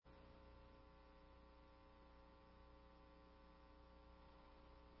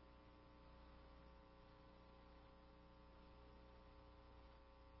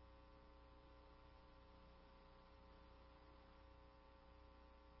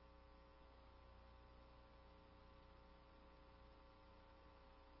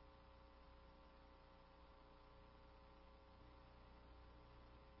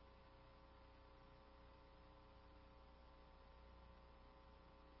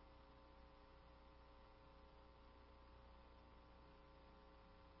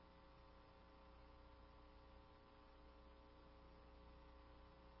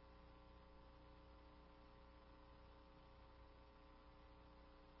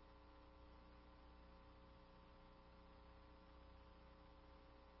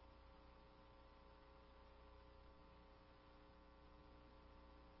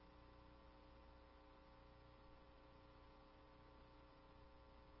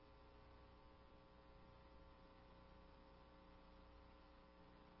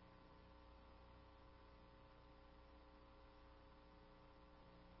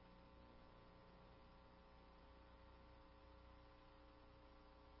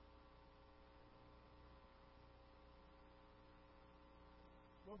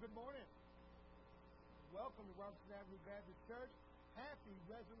Well, good morning. Welcome to Robertson Avenue Baptist Church. Happy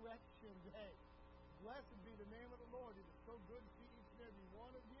Resurrection Day. Blessed be the name of the Lord. It is so good to see each and every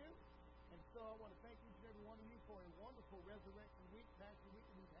one of you. And so I want to thank each and every one of you for a wonderful Resurrection Week, Passion Week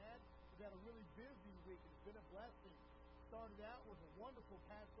that we've had. We've had a really busy week. It's been a blessing. Started out with a wonderful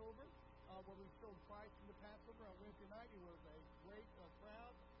Passover, where we showed Christ in the Passover on Wednesday night. It was a great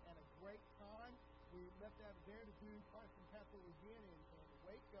crowd and a great time. We left out of there to do Christ in Passover again in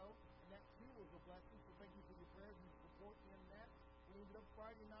Waco, and that too was a blessing. So thank you for your prayers and your support in that. We ended up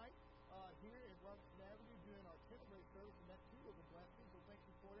Friday night here at Robertson Avenue doing our tent-race service, and that too was a blessing. So thank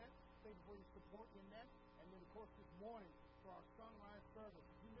you for that. Thank you for your support in that. And then, of course, this morning for our sunrise service.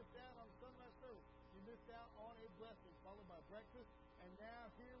 If you missed out on the sunrise service, you missed out on a blessing, followed by breakfast. And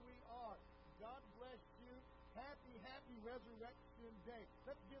now here we are. God bless you. Happy, happy Resurrection Day.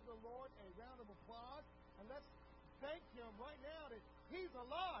 Let's give the Lord a round of applause, and let's thank Him right now that He's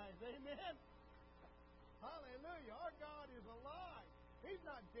alive. Amen. Hallelujah. Our God is alive. He's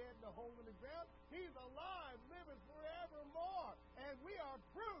not dead in a hole in the ground. He's alive, living forevermore. And we are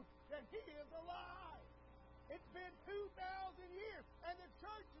proof that He is alive. It's been 2,000 years, and the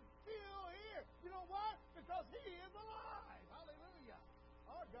church is still here. You know why? Because He is alive. Hallelujah.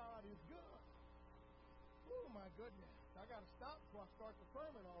 Our God is good. Oh, my goodness. I got to stop before I start the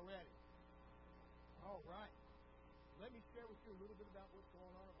sermon already. All right. Let me share with you a little bit about what's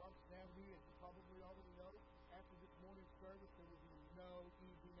going on at Robertson Avenue. As you probably already know, after this morning's service, there will be no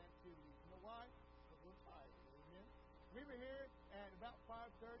evening activities. You know why? Because we're tired. Amen? We were here at about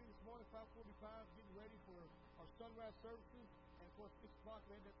 5:30 this morning, 5:45, getting ready for our sunrise services. And, of course, 6 o'clock,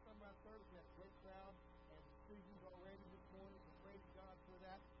 we had that sunrise service. We had a great crowd and decisions already this morning. So praise God for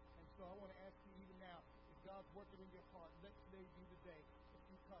that. And so I want to ask you even now, if God's working in your heart, let today be the day that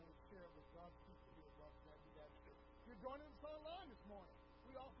you come and share with God's people here at Robertson Avenue Baptist Church. If you're joining us online this morning,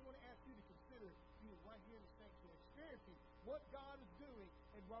 we also want to ask you to consider being right here in the sanctuary, experiencing what God is doing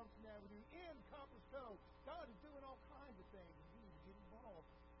at Robertson Avenue in Copper's Cove. God is doing all kinds of things, and you need to get involved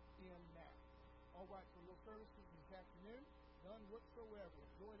in that. All right, so no services this afternoon, none whatsoever.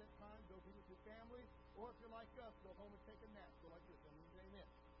 Enjoy that time, go be with your family, or if you're like us, go home and take a nap. Go like this, amen,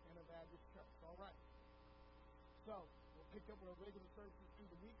 in a Baptist church. All right. So, we'll pick up our regular services through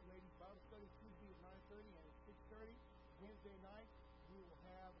the week. Ladies' Bible study Tuesday at 9:30 and at 6:30. Wednesday night, we will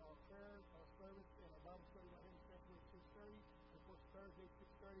have our prayer service and our Bible study right here in the sanctuary at 6:30. And of course, Thursday,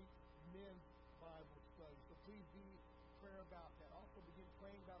 6:30, men's Bible study. So please be prayer about that. Also begin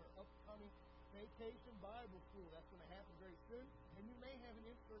praying about our upcoming Vacation Bible School. That's going to happen very soon. And you may have an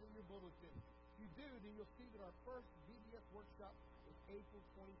insert in your bulletin. If you do, then you'll see that our first VBS workshop is April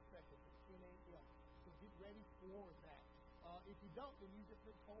 22nd at 10 a.m. So get ready for that. If you don't, then you've just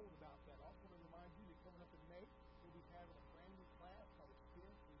been told about that. I also want to remind you that coming up in May, we'll be having a brand new class called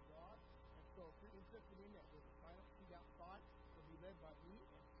Experiencing God. And so if you're interested in that, there's a sign-up sheet outside. It'll be led by me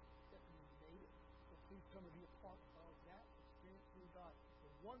and Stephanie Native. So please come and be a part of that, Experiencing God. A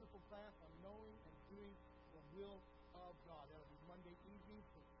wonderful class on knowing and doing the will of God. That'll be Monday evening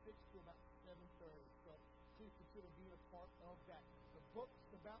from 6 to about 7:30. So please consider being a part of that. The book's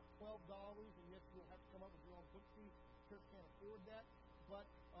about $12, and yes, you'll have to come up with your own book fee. The church can't afford that, but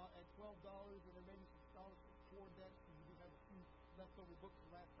at $12, and there may be some scholarships toward that, so you do have a few leftover books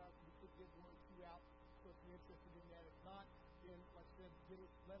from last time, so we could get 1 or 2 out. So if you're interested in that, if not, then like I said,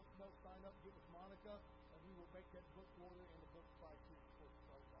 let us know, sign up, get with Monica, and we will make that book order and the book price to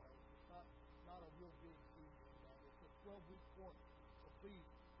 $12. It's not a real big fee. It's a 12-week course, so please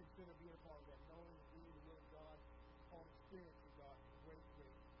consider being a part of that, knowing and doing the will of God, on Experiencing God. Great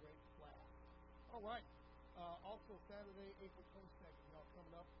class. All right. Also Saturday, April 22nd, y'all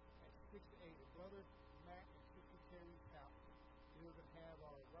coming up at 6 to 8 at Brother Matt and Sister Terry's house. We're going to have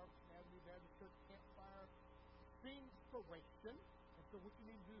our Robertson Avenue Baptist Church campfire inspiration. And so what you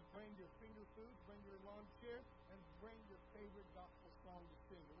need to do is bring your finger foods, bring your lawn chair, and bring your favorite gospel song to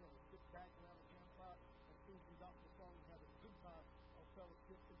sing. We're going to sit back around the campfire and sing some gospel songs and have a good time of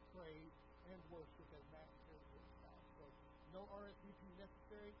fellowship and praise and worship at Matt and Terry's house. So no RSVP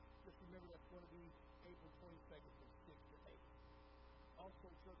necessary. Just remember that's going to be April 22nd from 6 to 8. Also,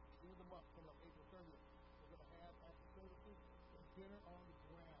 church, at the end of the month, coming up April 30th, we're going to have after services a dinner on the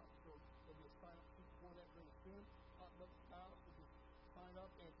ground. So there'll be a sign-up sheet for that very soon. Another style, so just sign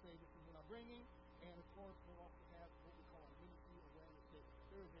up and say this is what I'm bringing. And of course, we'll also have what we call a ministry awareness day.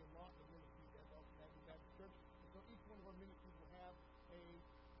 There is a lot of ministries at Robertson Avenue Baptist Church. And so each one of our ministries will have a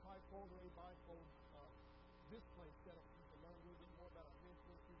trifold or a bifold display set up so you can learn a little bit more about our men's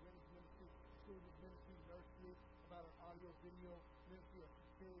ministry, women's ministry, children's ministry, nursery, about our audio, video ministry, our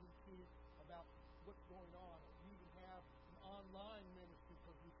security team, about what's going on. We even have an online ministry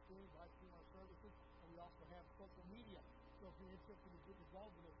because we stream, live stream our services, and we also have social media. So if you're interested in getting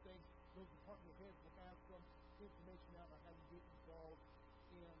involved in those things, those department heads will have some information out on how you get involved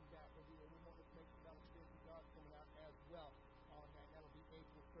in that. There'll be a little more information about the Spirit of God coming out as well on that. That'll be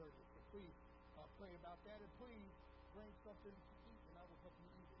April 30th. So please pray about that, and please bring something to eat, and I will help you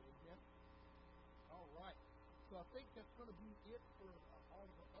eat it. Amen? All right. So I think that's going to be it for all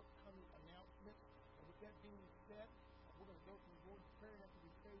of the upcoming announcements. And with that being said, we're going to go through the Lord's Prayer, and after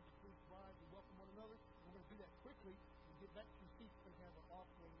we pray, we please rise and welcome one another. We're going to do that quickly and get back to your seats. We're going to have an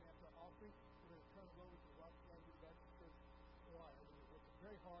offering. And after our offering, we're going to turn it over to the Robertson Baptist Church choir. We're going to work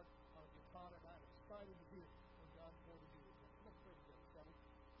very hard on the Father, and I'm excited to hear what God's going to do with us. Let's pray together, shall we?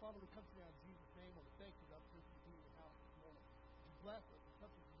 Father, we come to you now in Jesus' name. I want to thank you, God, for this to be in the house this morning. You bless us and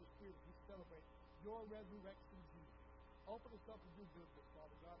touch us with your Spirit as we celebrate your resurrection, Jesus. Open us up with your goodness,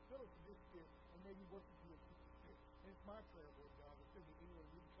 Father God. Fill us with your Spirit, and may we worship you in your Spirit. And it's my prayer, Lord God, that there be anyone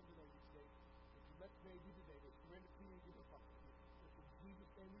who didn't come to know you today, that you let today be the day they surrender to you and give us up to you. It's in Jesus'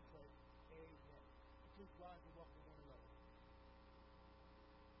 name we pray. Amen. Please rise and welcome one another.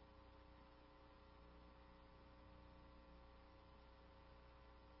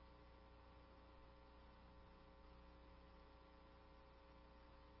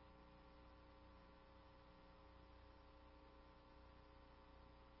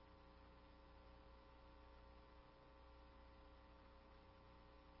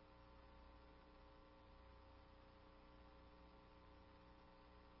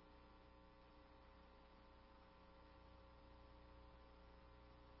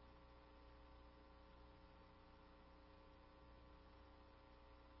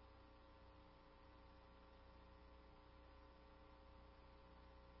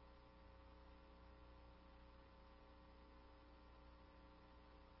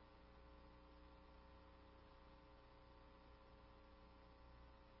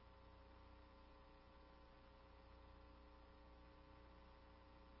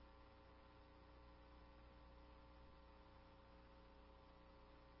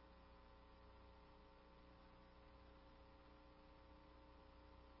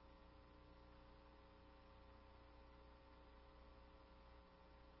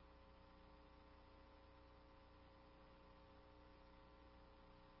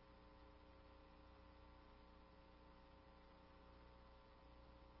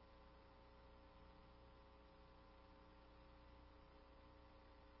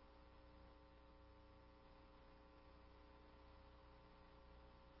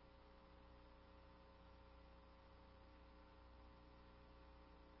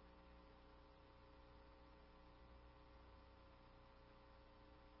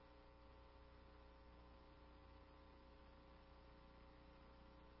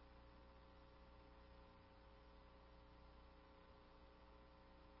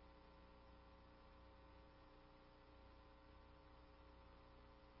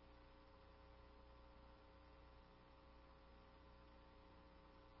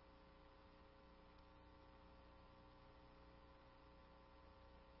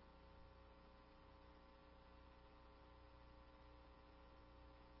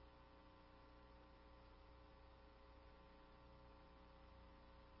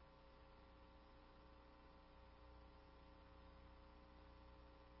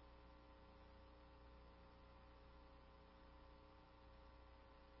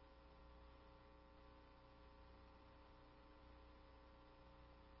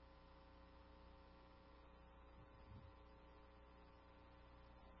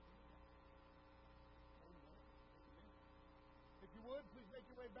 If you would, please make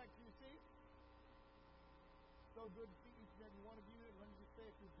your way back to your seats. So good to see each and every one of you. And let me just say,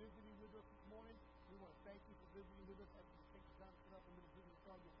 if you're visiting with us this morning, we want to thank you for visiting with us. After you take the time to sit up and get a visiting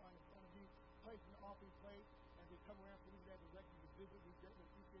card, you'll find in front of you, place an offering plate. As they come around for you to have a record to visit, we greatly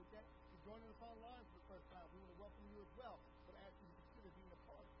appreciate that. If you're joining us online for the first time, we want to welcome you as well. But ask you to consider being a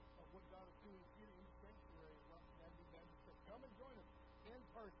part of what God is doing here in the sanctuary at Robertson Baptist Church. Come and join us in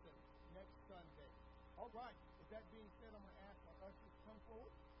person next Sunday. All right. With that being said, I'm going to ask our ushers to come forward.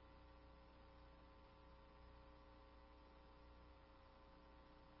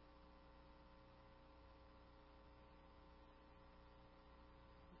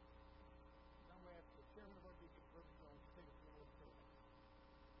 And I'm going to ask the chairman of our deacons, Robertson, to take us to the Lord's Prayer.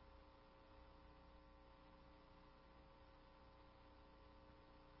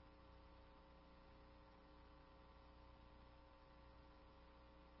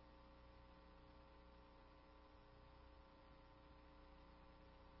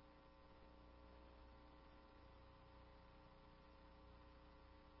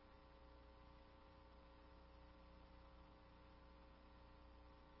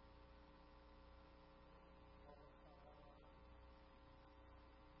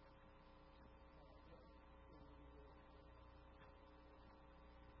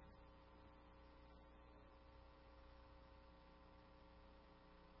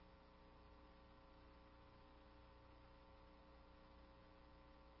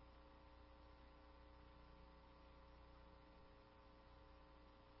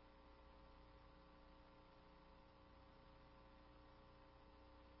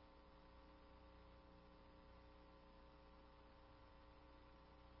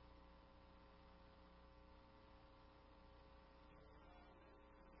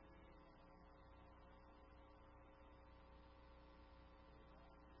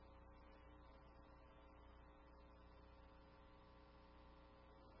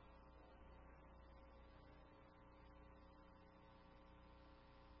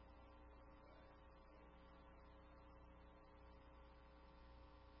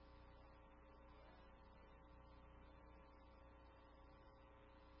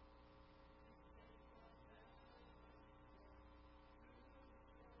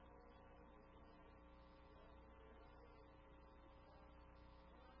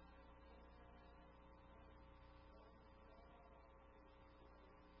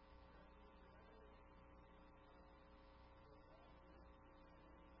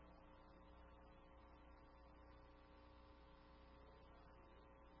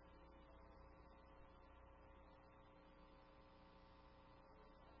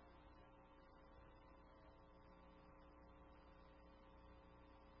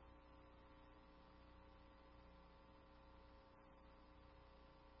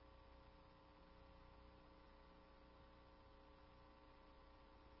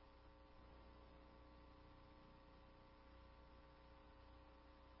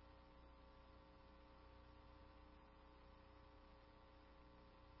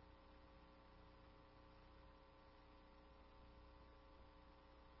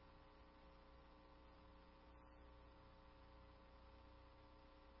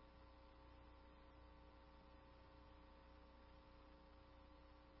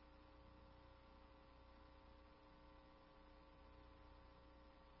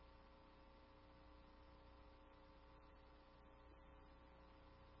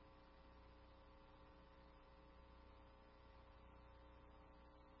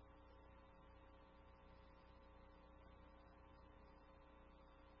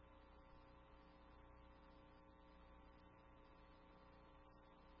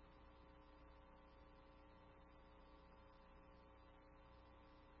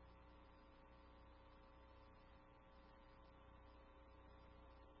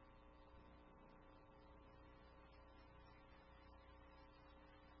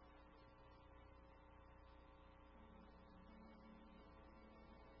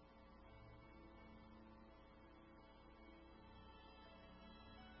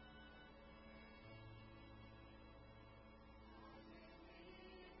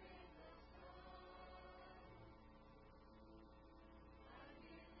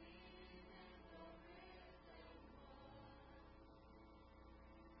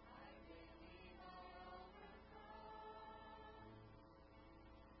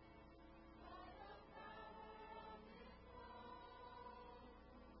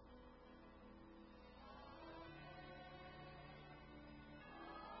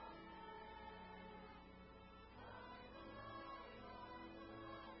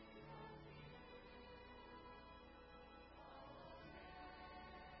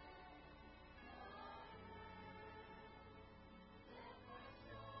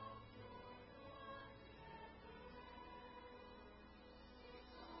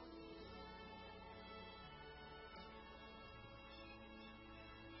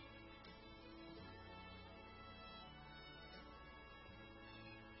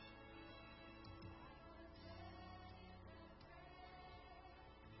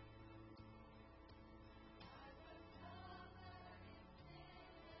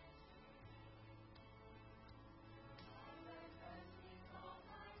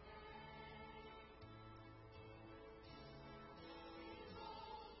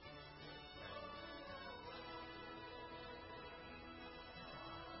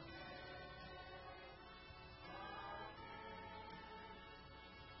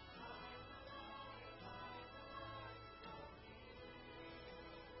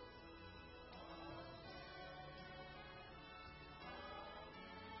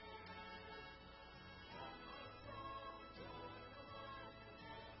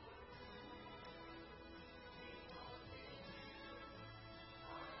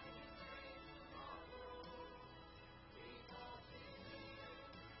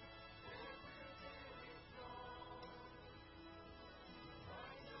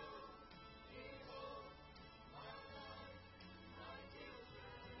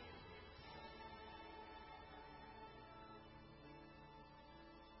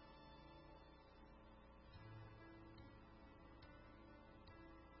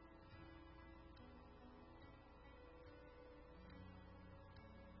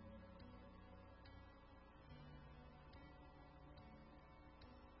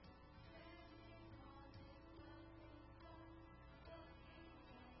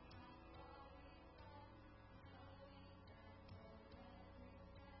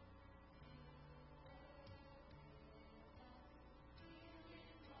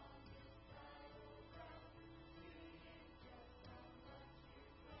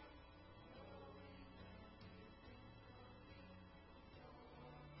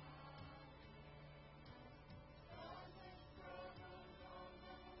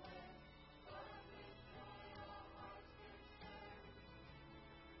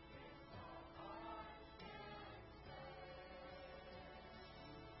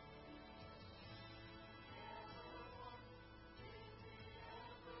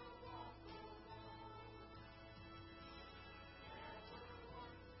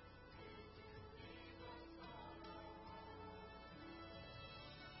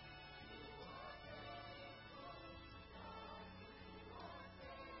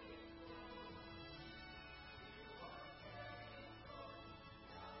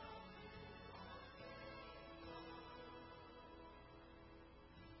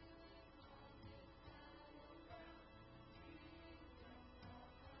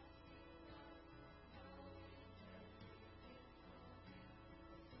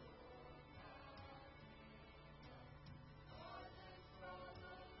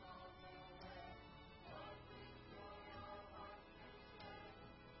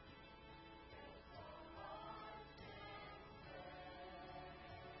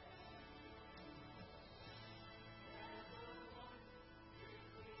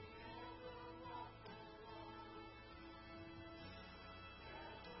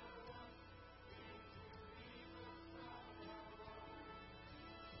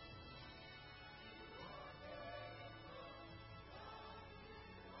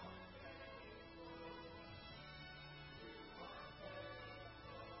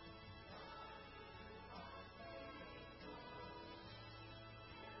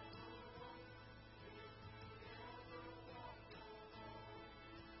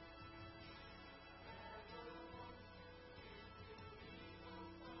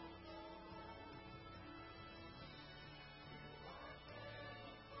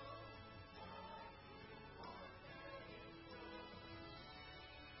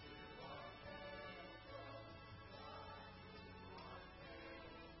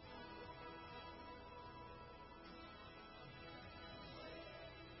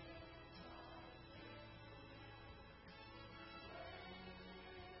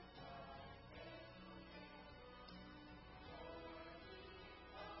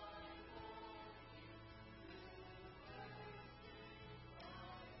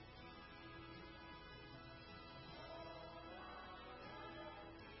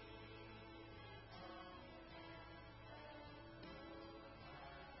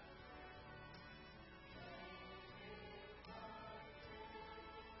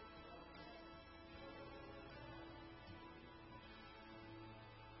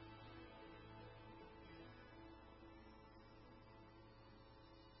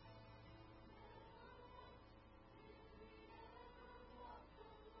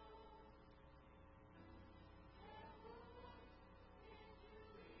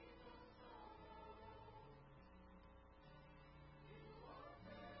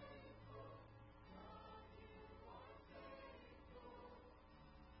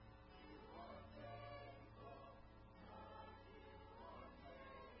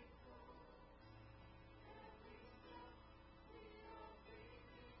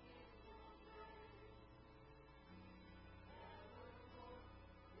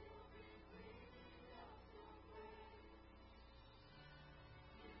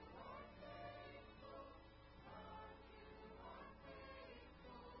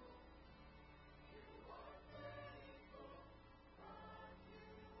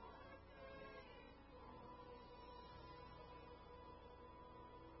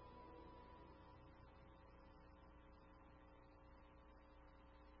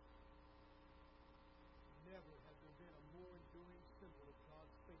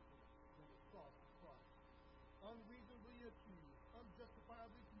 unreasonably accused,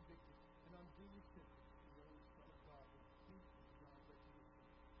 unjustifiably convicted, and unduly sentenced, no Son of God was accused of John Baptist,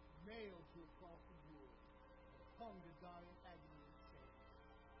 nailed to a cross of wood, and hung to die in agony and shame.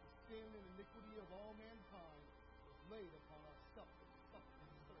 The sin and iniquity of all mankind was laid upon our suffering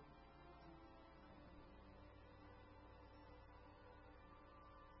servant.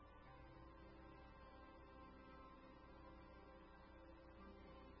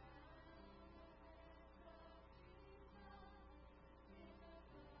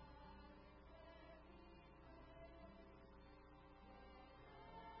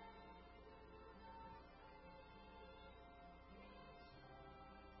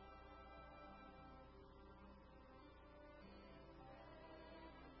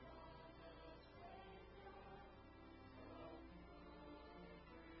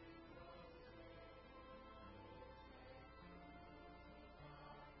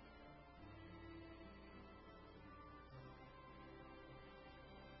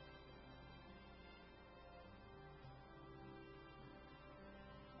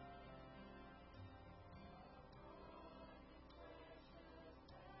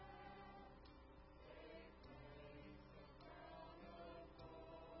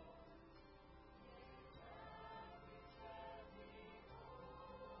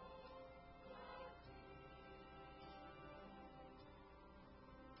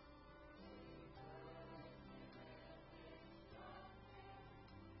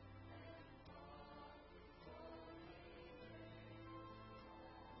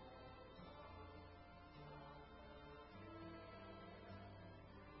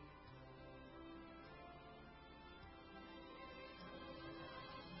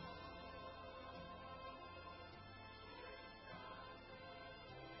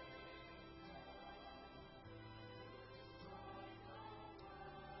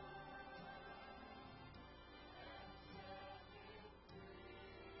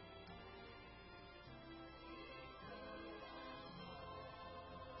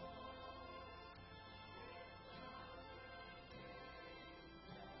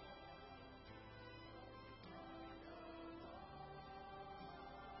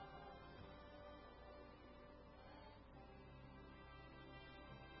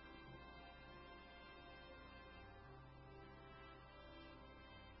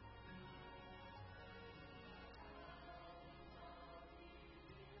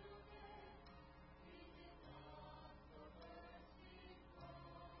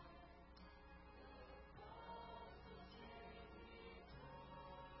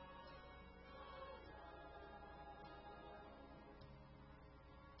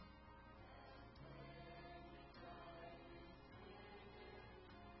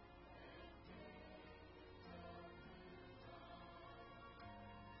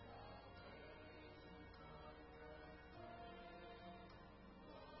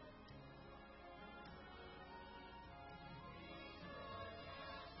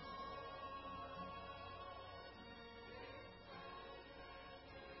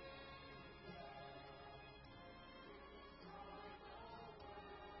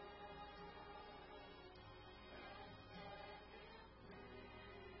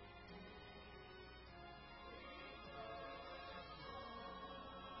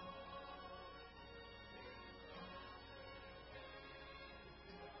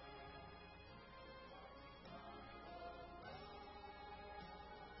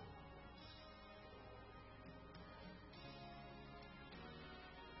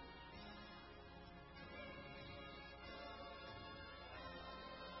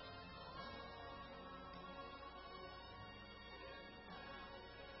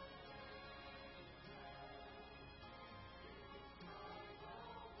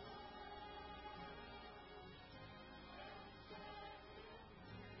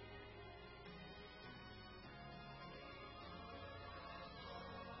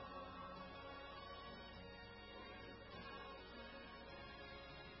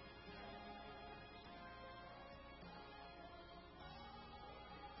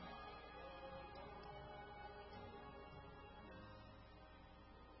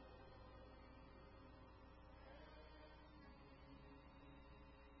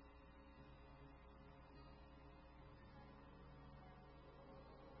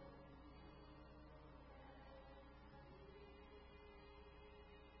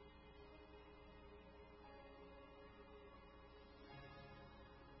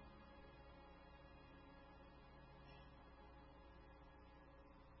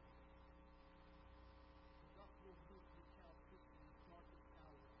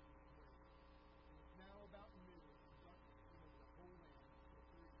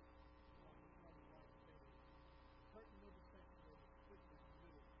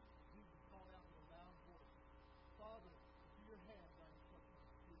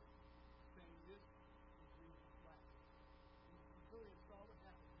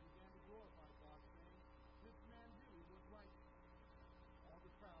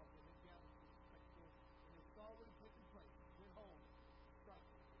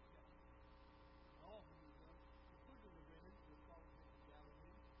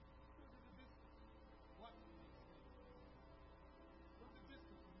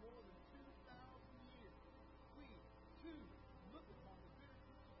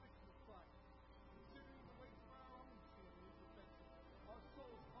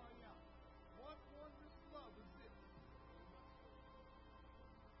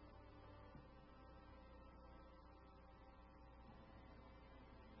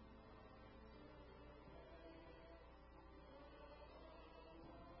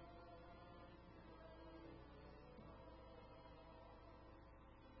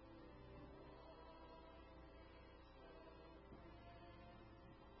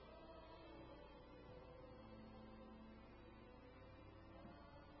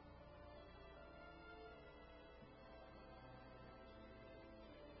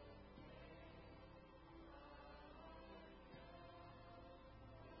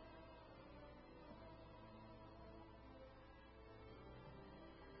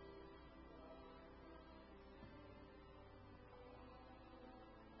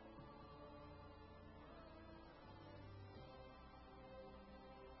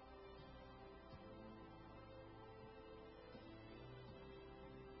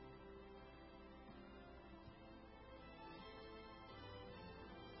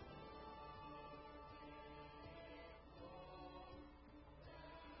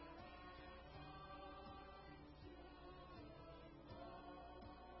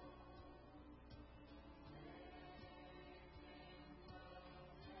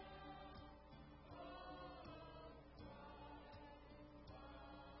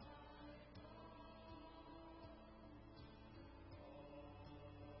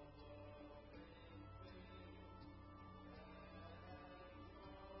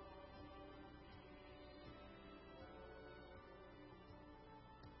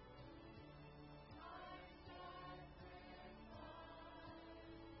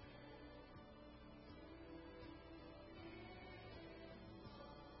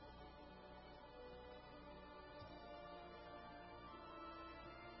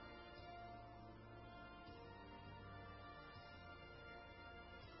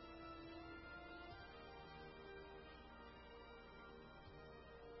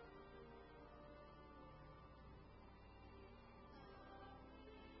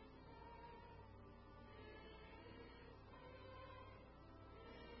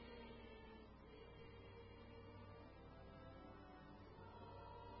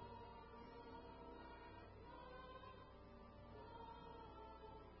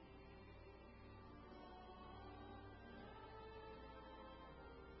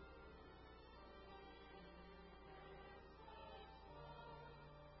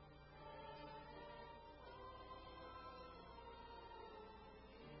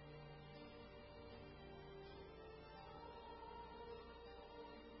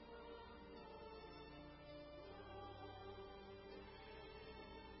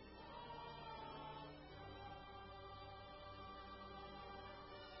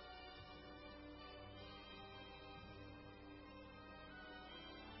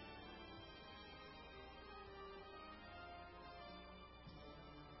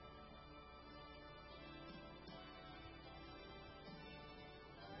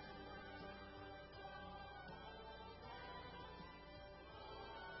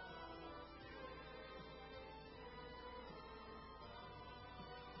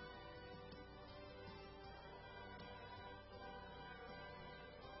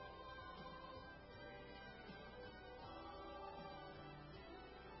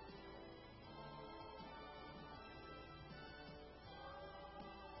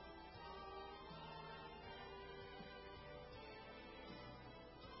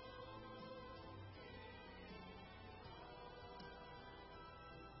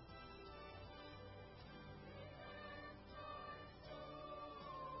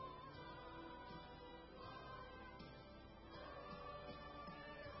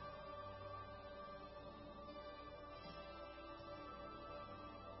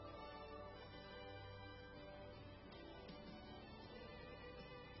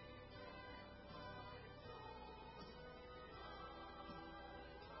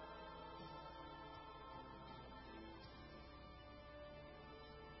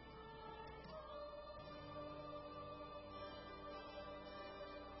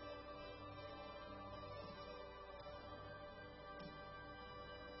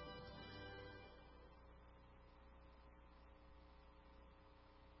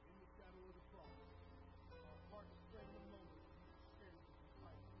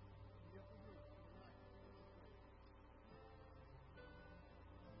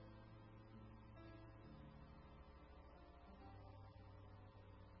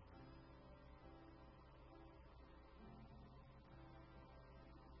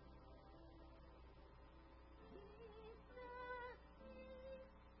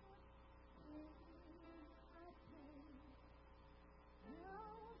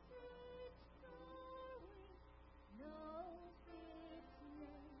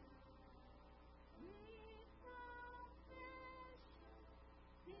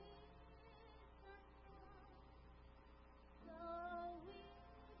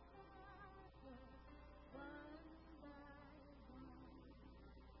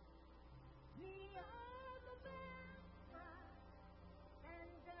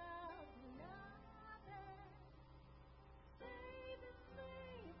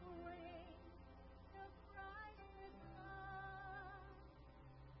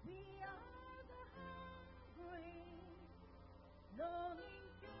 longing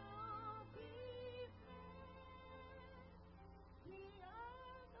to be free. We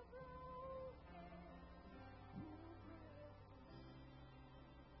are the broken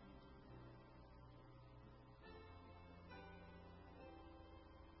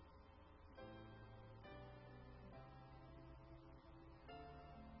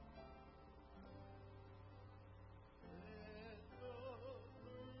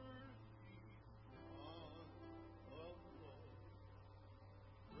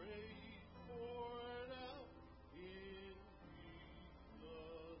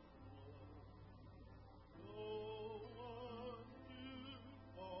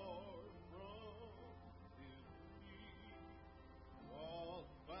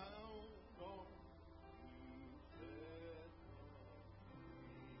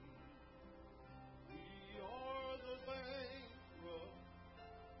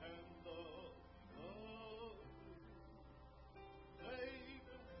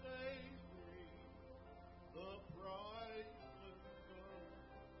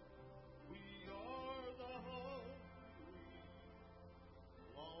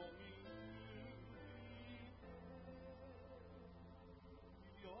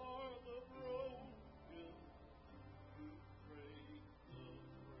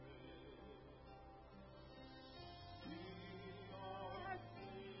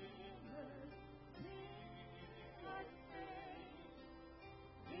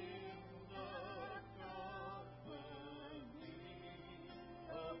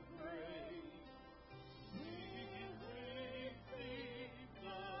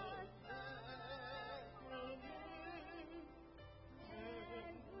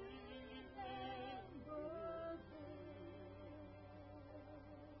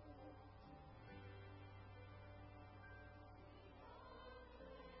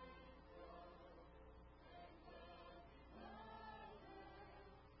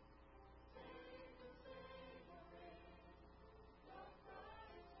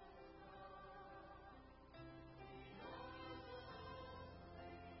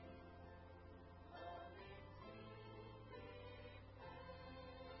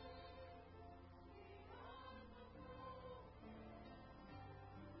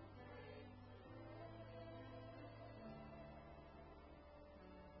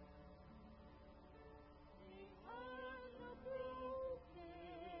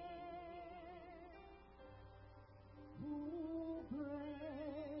who break.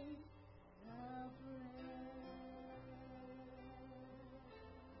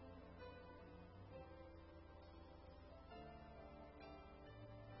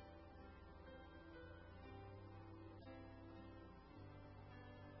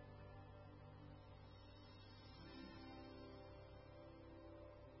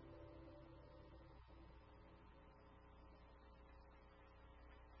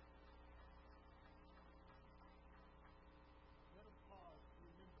 Let us pause to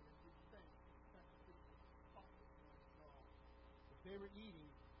remember and give thanks for the sacrificial spotless Lamb of God. As they were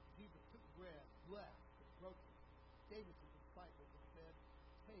eating, Jesus took bread, blessed, and broke it, gave it to the disciples, and said,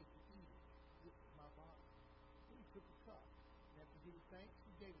 "Take and eat it. This is my body." Then he took the cup, and after giving thanks,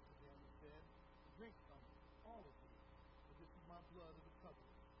 he gave it to them and said, "Drink from it, all of you, for this is my blood of the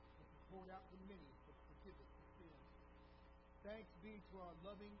covenant, which is poured out for many for the forgiveness of sins." Thanks be to our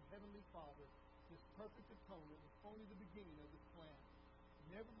loving Heavenly Father. This perfect atonement was only the beginning of this plan.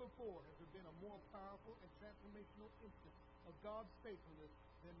 Never before has there been a more powerful and transformational instance of God's faithfulness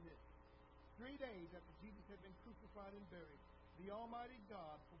than this. 3 days after Jesus had been crucified and buried, the Almighty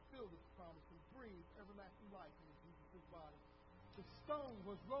God fulfilled His promise and breathed everlasting life into Jesus' body. The stone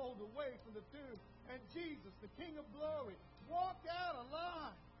was rolled away from the tomb, and Jesus, the King of glory, walked out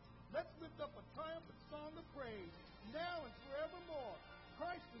alive. Let's lift up a triumphant song of praise now and forevermore.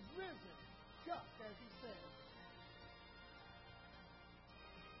 Christ is risen, just as He said.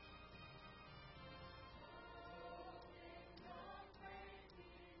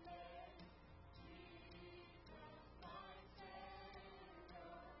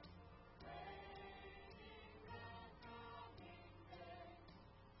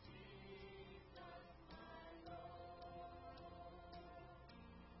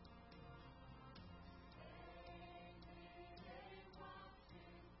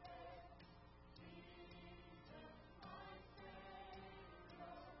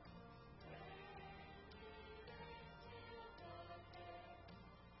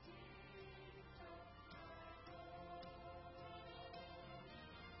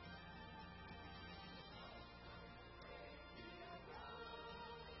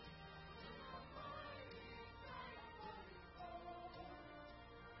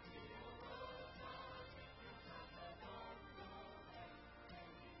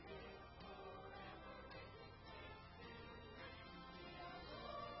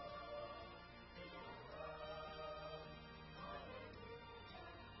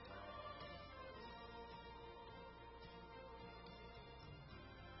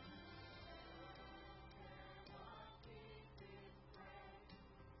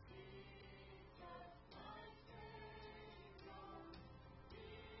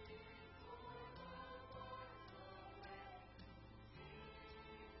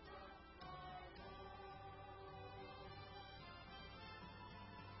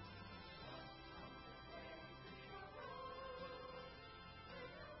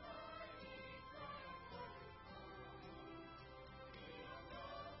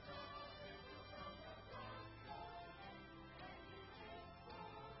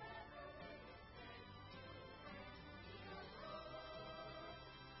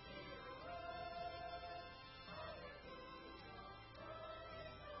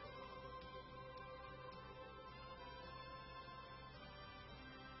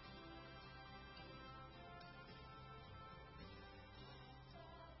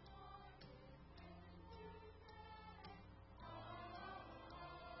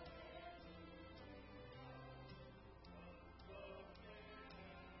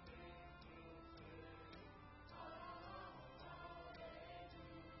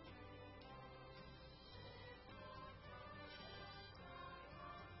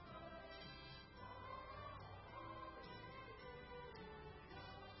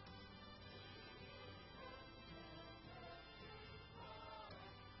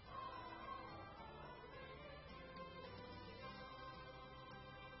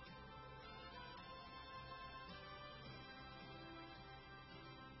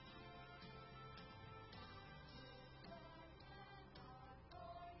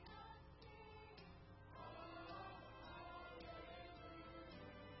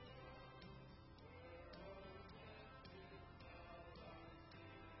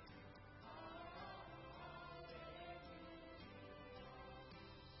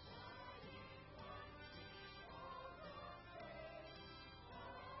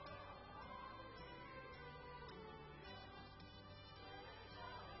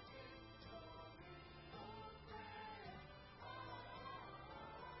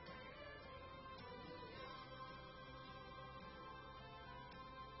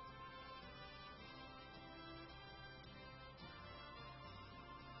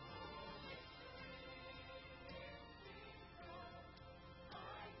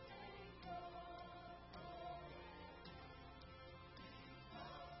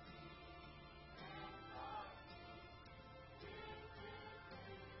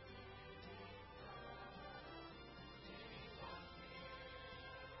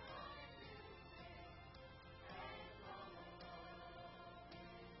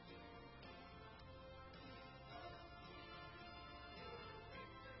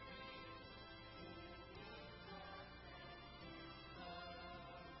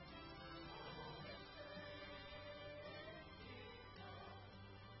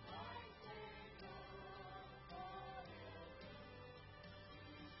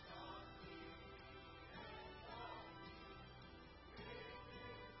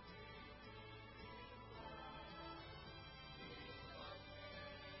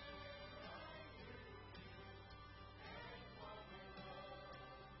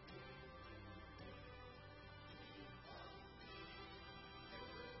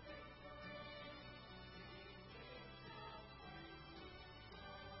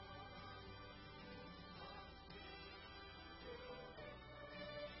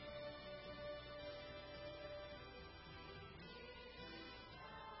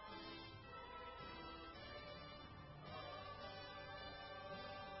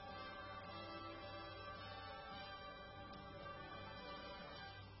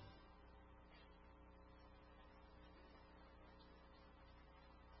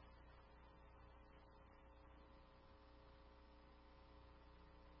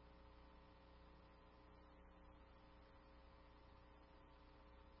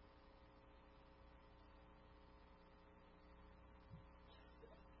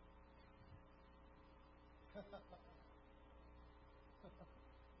 Woo.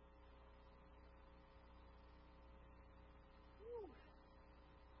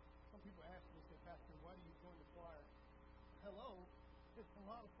 Some people ask me, say, Pastor, why do you join the choir? Hello, it's a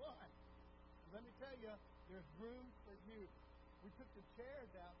lot of fun. Let me tell you, there's room for you. We took the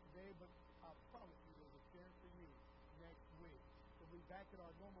chairs out today, but I promise you there's a chair for you next week. We'll be back at our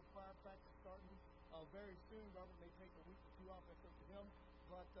normal choir practice starting very soon. Robert may take a week or two off, that's up to him.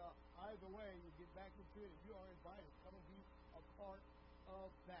 But either way, you'll get back into it, and you are invited. Come and be a part of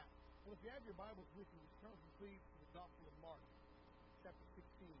that. Well, if you have your Bibles with you, turn them please to the Gospel of Mark, chapter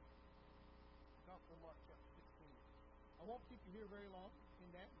 16. Gospel of Mark, chapter 16. I won't keep you here very long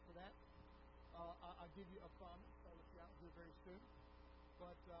in that, and for that, I'll give you a promise. I'll let you out here very soon.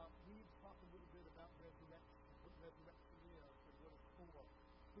 But we need to talk a little bit about resurrection, what resurrection is, and what it's for,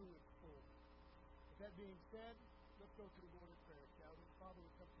 who it's for. With that being said, let's go to the Lord in prayer, shall we? Father,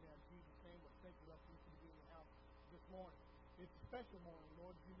 we come to you now in Jesus' name. I thank you, Lord, for you to be in the house this morning. It's a special morning,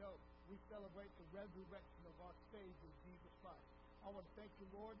 Lord. As you know, we celebrate the resurrection of our Savior, Jesus Christ. I want to thank you,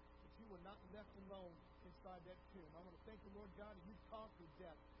 Lord, that you were not left alone inside that tomb. I want to thank you, Lord God, that you conquered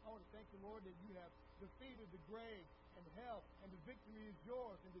death. I want to thank you, Lord, that you have defeated the grave and hell, and the victory is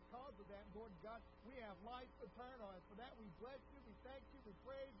yours. And because of that, Lord God, we have life eternal. And for that, we bless you, we thank you, we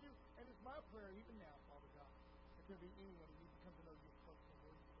praise you. And it's my prayer even now, Father God, if there be anyone who needs to come to know you as personal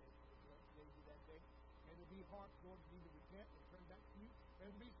Lord and Savior, today be that day. May there be hearts, Lord, who need to repent and turn back to you. May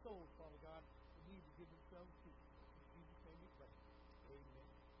there be souls, Father God, who need to give themselves to you. In Jesus' name we pray. Amen.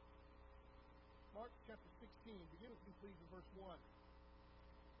 Mark chapter 16. Begin with me, please, in verse 1.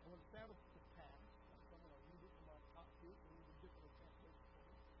 And when the Sabbath was passed, I'm going to read it from our top here, and read a different translation for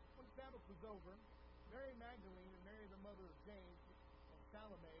me. When the Sabbath was over, Mary Magdalene and Mary the mother of James and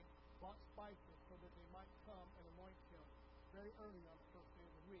Salome bought spices so that they might come and anoint him. Very early on the first day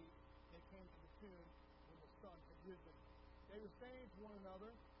of the week, they came to the tomb when the sun had risen. They were saying to one another,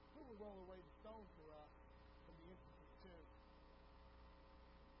 who will roll away the stone for us from the entrance of the tomb?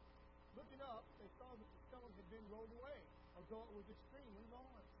 Looking up, they saw that the stone had been rolled away, although it was extremely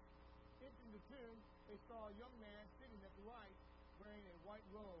large. Entering the tomb, they saw a young man sitting at the right, wearing a white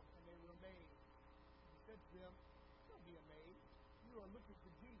robe, and they were amazed. He said to them, don't be amazed. You are looking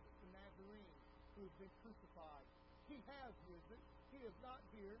for Jesus, the Nazarene, who has been crucified. He has risen. He is not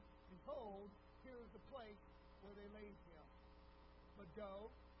here. Behold, here is the place where they laid him. But go,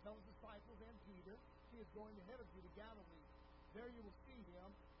 tell his disciples and Peter, he is going ahead of you to Galilee. There you will see him,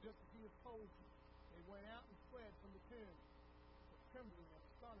 just as he has told you. They went out and fled from the tomb. But trembling and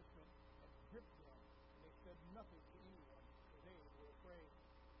astonishment gripped them, and they said nothing to anyone, for they were afraid.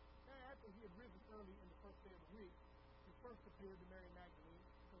 Now, after he had risen early in the first day of the week, he first appeared to Mary Magdalene,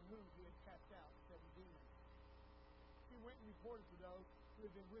 from whom he had cast out 7 demons. She went and reported to those who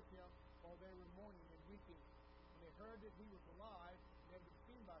had been with him while they were mourning and weeping. When they heard that he was alive and had been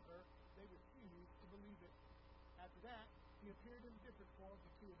seen by her, they refused to believe it. After that, he appeared in different forms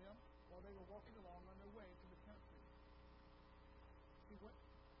to 2 of them while they were walking along on their way to the country. They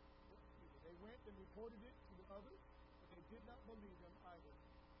went and reported it to the others, but they did not believe them either.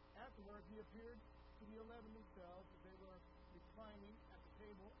 Afterward, he appeared to the 11 themselves as they were reclining at the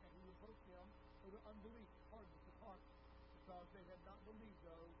table, and he rebuked them for their unbelief, hardness of heart, because they had not believed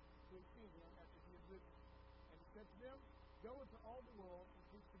those who had seen him after he had risen. And he said to them, go into all the world and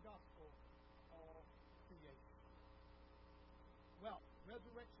preach the gospel to all creation. Well,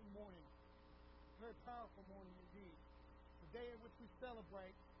 resurrection morning, very powerful morning indeed. The day in which we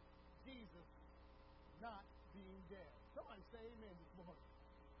celebrate Jesus not being dead. Somebody say amen this morning.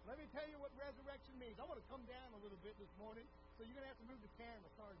 Let me tell you what resurrection means. I want to come down a little bit this morning, so you're going to have to move the camera.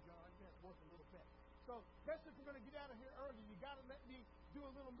 Sorry, John, I'm going to have to work a little bit. So, especially if we're going to get out of here early, you got to let me do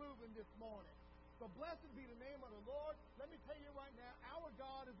a little moving this morning. So, blessed be the name of the Lord. Let me tell you right now, our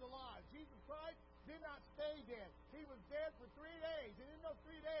God is alive. Jesus Christ did not stay dead. He was dead for 3 days. And in those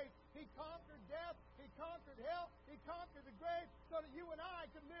 3 days, he conquered death, he conquered hell, he conquered the grave, so that you and I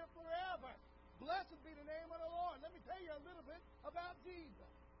could live forever. Blessed be the name of the Lord. Let me tell you a little bit about Jesus.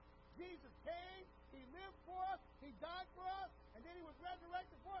 Jesus came, he lived for us, he died for us, and then he was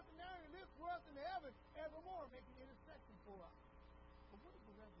resurrected for us, and now he lives for us in heaven evermore, making intercession for us. But what is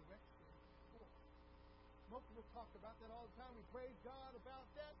the resurrection for? Most of us talk about that all the time. We praise God about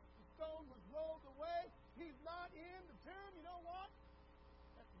that. The stone was rolled away. He's not in the tomb. You know what?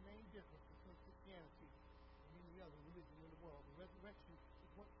 That's the main difference between Christianity and any other religion in the world. The resurrection is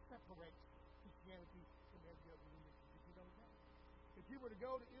what separates Christianity from every other religion. Did you know that? If you were to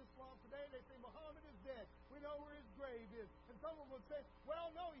go to Islam today, they say Muhammad is dead. We know where his grave is. And someone would say,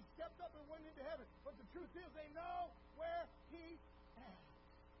 well, no, he stepped up and went into heaven. But the truth is they know where he is.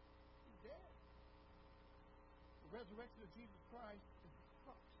 He's dead. The resurrection of Jesus Christ is the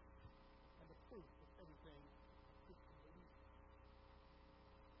crux and the proof of everything Christians believe.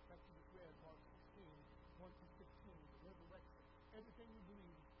 That's what we read, Mark 16, 1 through 16, the resurrection. Everything we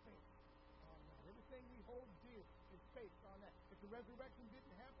believe is based on that. Everything we hold dear is based on that. If the resurrection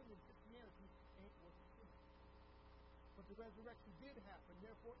didn't happen, then Christianity ain't worth it. But the resurrection did happen.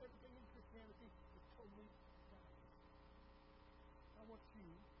 Therefore, everything in Christianity is totally valid. I want you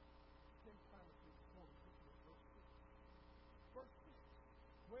to spend time with me this morning looking at verse 6. Verse 6,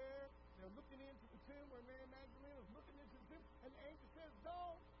 where they're looking into the tomb, where Mary Magdalene is looking into the tomb, and the angel says,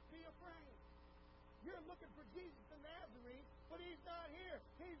 don't be afraid. You're looking for Jesus the Nazarene, but he's not here.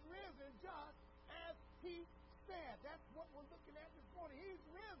 He's risen just as he said. That's what we're looking at this morning. He's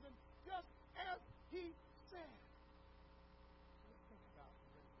risen just as he said. Let's think about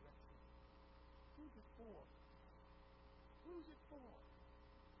the resurrection. Who's it for? Who's it for?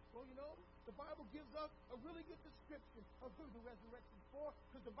 Well, you know, the Bible gives us a really good description of who the resurrection is for,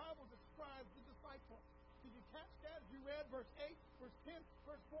 because the Bible describes the disciples. Did you catch that as you read verse 8, verse 10,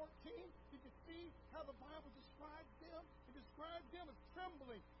 verse 14? Did you see how the Bible describes them? It describes them as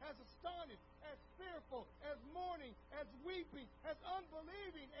trembling, as astonished, as fearful, as mourning, as weeping, as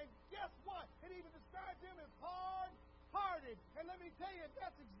unbelieving. And guess what? It even describes them as hard-hearted. And let me tell you,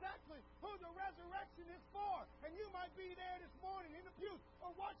 that's exactly who the resurrection is for. And you might be there this morning in the pew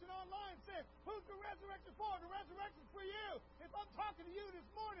or watching online saying, who's the resurrection for? The resurrection for you. If I'm talking to you this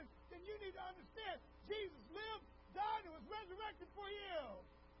morning, then you need to understand Jesus lived, died, and was resurrected for you.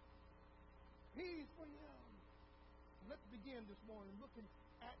 He's for you. Let's begin this morning looking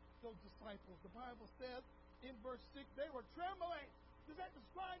at those disciples. The Bible says in verse 6, they were trembling. Does that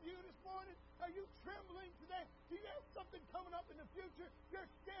describe you this morning? Are you trembling today? Do you have something coming up in the future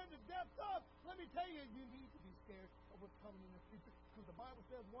you're scared to death of? Let me tell you, you need to be scared of what's coming in the future. Because the Bible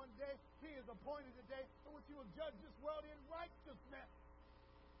says one day he is appointed a day in which he will judge this world in righteousness.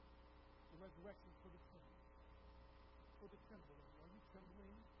 The resurrection for the trembling. For the trembling. Are you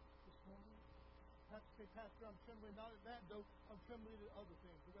trembling this morning? Pastor, I'm trembling not at that, though. I'm trembling at other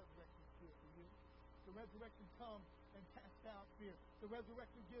things. The resurrection is good for you. The resurrection comes and casts out fear. The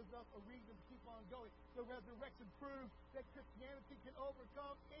resurrection gives us a reason to keep on going. The resurrection proves that Christianity can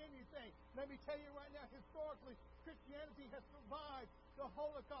overcome anything. Let me tell you right now, historically, Christianity has survived the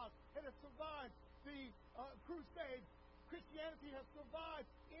Holocaust. It has survived the Crusades. Christianity has survived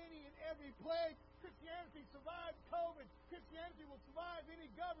any and every plague. Christianity survived COVID. Christianity will survive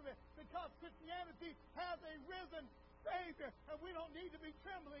any government because Christianity has a risen Savior, and we don't need to be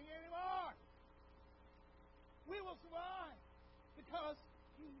trembling anymore. We will survive because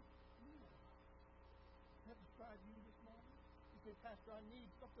He lives. That describes you this morning? You say, Pastor, I need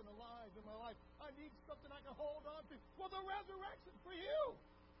something alive in my life. I need something I can hold on to. Well, the resurrection for you.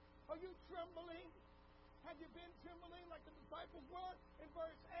 Are you trembling? Have you been trembling like the disciples were? In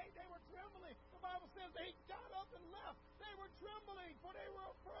verse 8, they were trembling. The Bible says they got up and left. They were trembling, for they were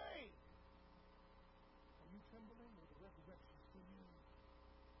afraid. Are you trembling or the resurrection for you?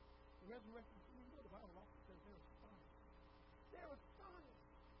 The resurrection for you, the Bible also says they're astonished. They're astonished.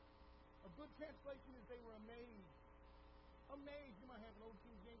 A good translation is they were amazed. Amazed. You might have an old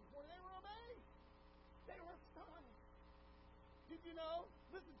King James for they were amazed. They were astonished. Did you know?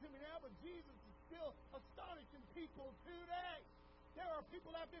 Listen to me now, but Jesus is still astonishing people today. There are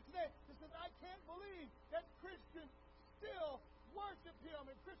people out there today that says, I can't believe that Christians still worship Him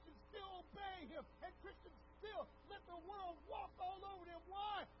and Christians still obey Him and Christians still let the world walk all over them.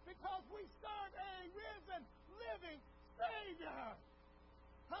 Why? Because we serve a risen, living Savior.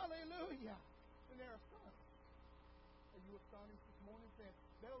 Hallelujah. And they're astonished. Are you astonished this morning saying,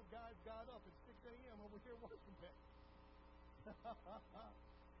 those guys got up at 6 a.m. over here worshiping?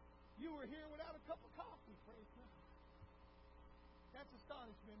 You were here without a cup of coffee, praise God. That's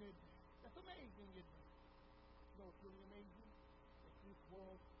astonishment, isn't it? That's amazing, isn't it? You know what's really amazing? That this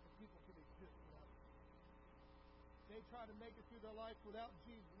world, that people can exist without Jesus. They try to make it through their life without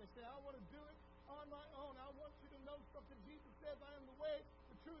Jesus. They say, I want to do it on my own. I want you to know something. Jesus says, I am the way,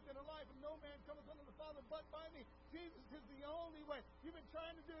 the truth, and the life, and no man cometh unto the Father but by me. Jesus is the only way. You've been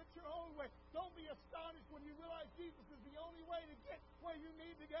trying to do it your own way. Don't be astonished when you realize Jesus is the only way to get where you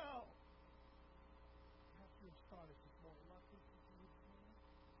need to go. Perhaps you're astonished this morning. Am I preaching to you this morning?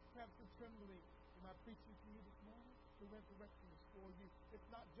 Perhaps you're trembling. Am I preaching to you this morning? The resurrection is for you. It's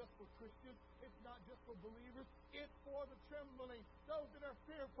not just for Christians. It's not just for believers. It's for the trembling, those that are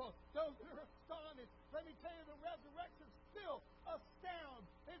fearful, those that are astonished. Let me tell you, the resurrection still astounds.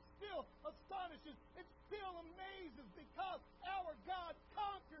 It still astonishes. It still amazes because our God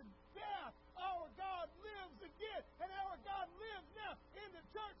conquered death. Our God lives again. And our God lives now in the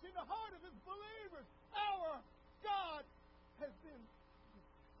church, in the heart of His believers. Our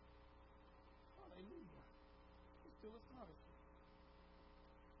still astonished them.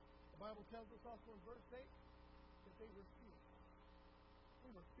 The Bible tells us also in verse 8 that they were fearful. They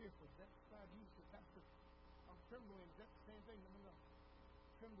were fearful. That's why I used to pastor. I'm trembling. Is that the same thing? No.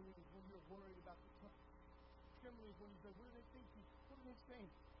 Trembling is when you're worried about the tongue. Trembling is when you say, what do they think? What are they saying?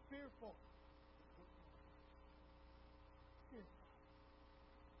 Fearful. Fearful.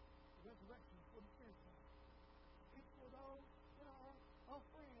 The resurrection is for the fearful. It's for those that are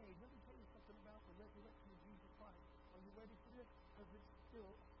afraid. Let me tell you something about the resurrection of Jesus Christ. Are you ready for this? Because it's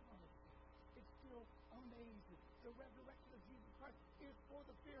still astonishing. It's still amazing. The resurrection of Jesus Christ is for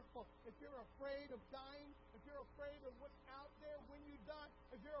the fearful. If you're afraid of dying, if you're afraid of what's out there when you die,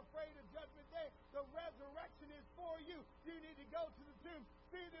 if you're afraid of Judgment Day, the resurrection is for you. You need to go to the tomb.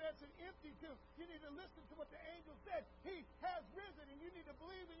 See that it's an empty tomb. You need to listen to what the angel said. He has risen, and you need to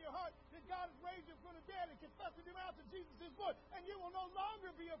believe in your heart that God has raised him from the dead and confess in your mouth that Jesus is Lord. And you will no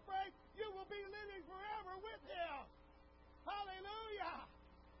longer be afraid. You will be living forever with him. Hallelujah.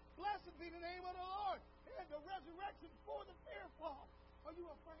 Blessed be the name of the Lord. And the resurrection for the fearful. Are you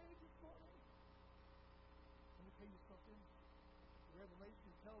afraid this morning? Let me tell you something. The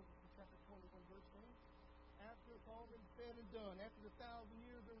Revelation tells us in chapter 21, verse 8, after it's all been said and done, after the 1,000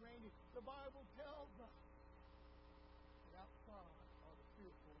 years of reigning, the Bible tells us that outside are the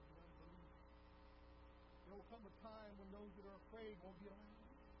fearful and the unbelieving. There will come a time when those that are afraid won't be around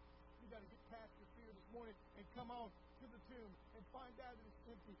you. You got to get past your fear this morning and come on to the tomb and find out that it's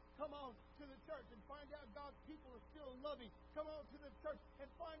empty. Come on to the church and find out God's people are still loving. Come on to the church and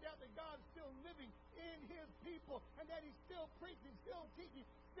find out that God is still living in his people and that he's still preaching, still teaching,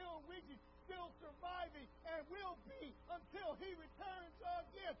 still reaching, still surviving, and will be until he returns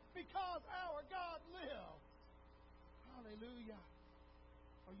again because our God lives. Hallelujah.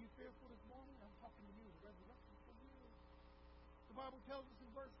 Are you fearful this morning? I'm talking to you. The resurrection for you. The Bible tells us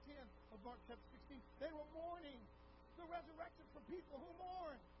in verse 10 of Mark chapter 16, they were mourning. The resurrection for people who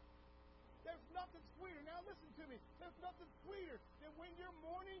mourn. There's nothing sweeter. Now listen to me. There's nothing sweeter than when you're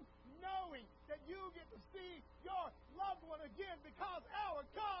mourning, knowing that you get to see your loved one again because our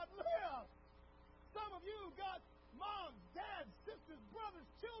God lives. Some of you got moms, dads, sisters, brothers,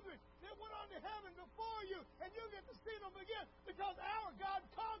 children that went on to heaven before you, and you get to see them again because our God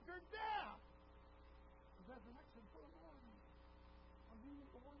conquered death. The resurrection for the morning. Are you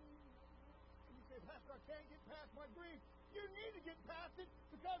mourning? And you say, Pastor, I can't get past my grief. You need to get past it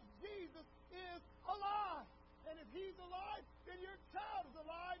because Jesus is alive. And if he's alive, then your child is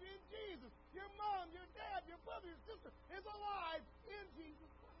alive in Jesus. Your mom, your dad, your brother, your sister is alive in Jesus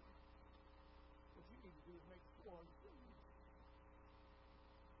Christ. What you need to do is make sure you do.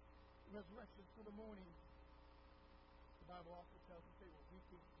 Resurrection for the morning. The Bible also tells us they were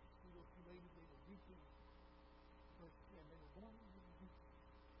weeping. See those two ladies, they were weeping. Verse 10, they were mourning and weeping.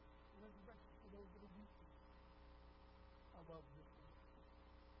 The resurrection for those that are weeping. I love this one.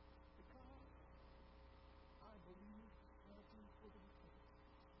 Because I believe planting for the return.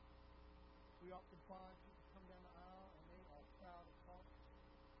 We often find people come down the aisle and they are proud of talk,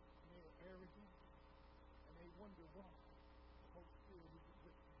 and they are arrogant, and they wonder why the Holy Spirit isn't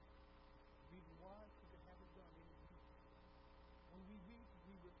with them. The reason why is because they haven't done any reason. When we weep,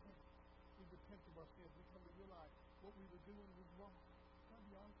 we repent. We repent of our sins. We come to realize what we were doing was wrong. Can I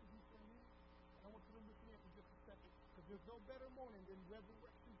be honest with you for a minute? And I want you to listen in for just a second. Because there's no better morning than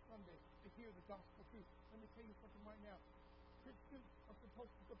Resurrection Sunday to hear the gospel truth. Let me tell you something right now. Christians are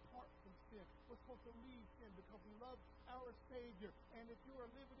supposed to depart from sin. We're supposed to leave sin because we love our Savior. And if you are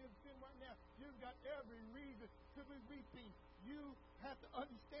living in sin right now, you've got every reason to be weeping. You have to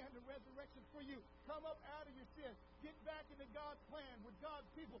understand the resurrection for you. Come up out of your sin. Get back into God's plan with God's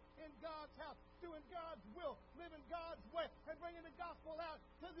people in God's house, doing God's will, living God's way, and bringing the gospel out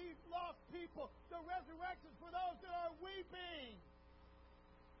to these lost people. The resurrection for those that are weeping.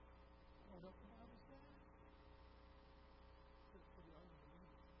 Oh, what the Bible says? It says for the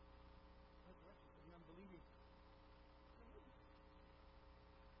unbelieving. Resurrection for the unbelieving.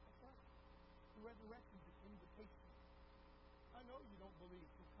 That's right. The resurrection is an invitation. I know you don't believe,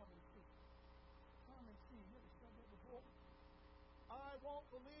 so come and see. Come and see. You ever said that before? I won't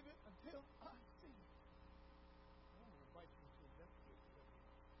believe it until I see it. I want to invite you to investigate the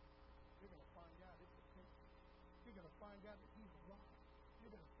resurrection. You're going to find out it's potential. You're going to find out that he's alive.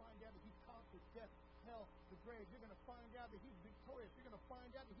 You're going to find out that he conquered death, hell, the grave. You're going to find out that he's victorious. You're going to find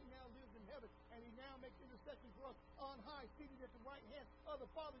out that he now lives in heaven and he now makes intercession for us on high, seated at the right hand of the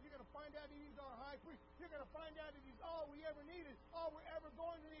Father. You're going to find out that he's our high priest. You're going to find out that he's all we ever needed, all we're ever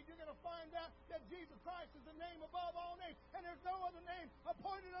going to need. You're going to find out that Jesus Christ is the name above all names, and there's no other name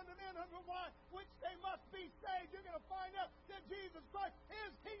appointed unto men under why which they must be saved. You're going to find out that Jesus Christ is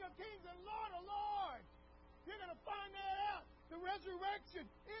King of kings and Lord of lords. You're going to find that out. The resurrection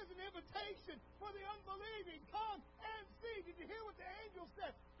is an invitation for the unbelieving. Come and see. Did you hear what the angel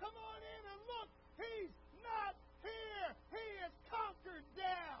said? Come on in and look. He's not here. He has conquered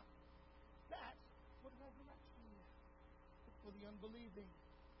death. That's what resurrection is. It's for the unbelieving.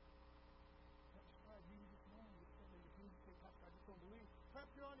 That's why you this morning you say, Pastor, I just don't believe.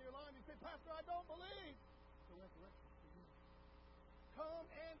 Perhaps you're on your line and you say, Pastor, I don't believe. The resurrection is for you. Come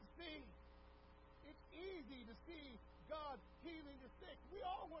and see. It's easy to see God healing the sick. We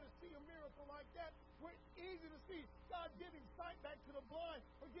all want to see a miracle like that. It's easy to see God giving sight back to the blind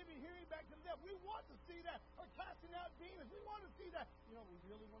or giving hearing back to the deaf. We want to see that. Or casting out demons. We want to see that. You know what we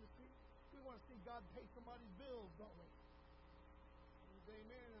really want to see? We want to see God pay somebody's bills, don't we?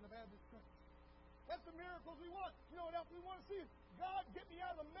 Amen in the Baptist church. That's the miracles we want. You know what else we want to see? God, get me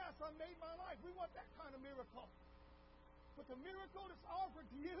out of the mess I made my life. We want that kind of miracle. But the miracle that's offered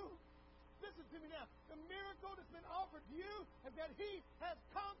to you, listen to me now. The miracle that's been offered to you is that He has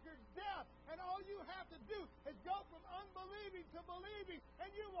conquered death. And all you have to do is go from unbelieving to believing, and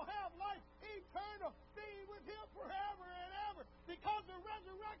you will have life eternal, being with Him forever and ever. Because the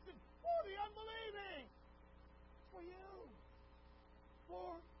resurrection for the unbelieving. For you.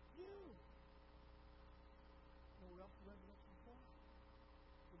 For you. You know what else the resurrection for?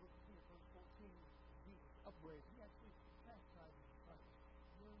 So look at here, verse 14. Jesus upgrades. He actually chastised His disciples.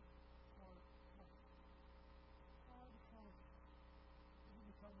 You are hard. Hard heart. You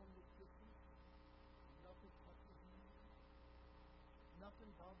become one of the Christians. Nothing touches you. Nothing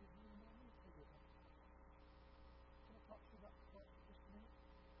bothers you. No need to do that. Can I talk to you about the cross for just a minute?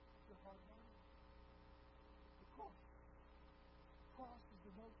 Your hard heart. The cross. The cross is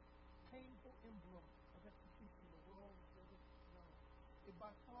the most painful emblem of execution the world has ever known. It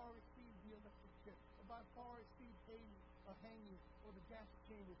by far exceeds the electric chair. It by far exceeds hanging, or the gas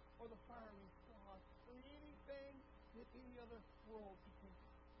chambers, or the firing squad, or anything that any other world could think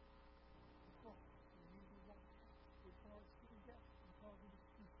of. The cross is usually one. It far exceeds death because it is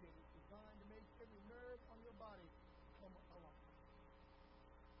excruciating. It's designed to make every nerve on your body come alive.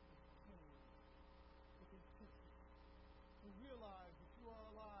 It's pain. It's intention. To realize that you are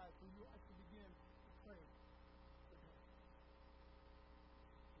alive when you actually begin to pray for God.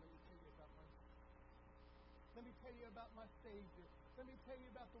 Let me tell you about my Let me tell you about my Savior. Let me tell you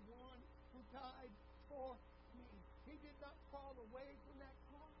about the one who died for me. He did not fall away from that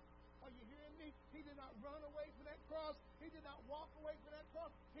cross. Are you hearing me? He did not run away from that cross. He did not walk away from that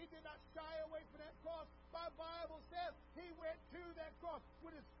cross. He did not shy away from that cross. My Bible says He went to that cross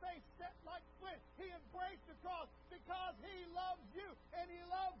with His face set like flint. He embraced the cross because He loves you and He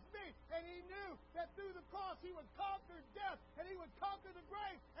loves me. And He knew that through the cross He would conquer death and He would conquer the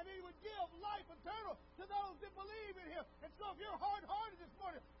grave and He would give life eternal to those that believe in Him. And so if you're hard-hearted this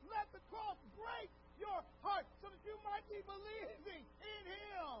morning, let the cross break your heart so that you might be believing in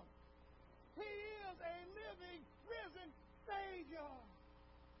Him. He is a living, risen Savior.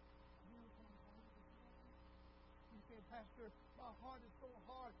 You say, Pastor, my heart is so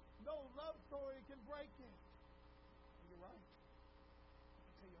hard. No love story can break it. And you're right. I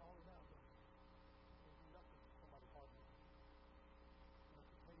can tell you all about it. There's nothing for somebody hard like that. And I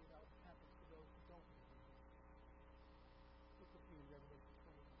can tell you about what happens to those who don't believe. Look with me in Revelation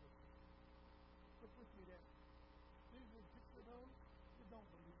 20. Look with me there. These are just for those who don't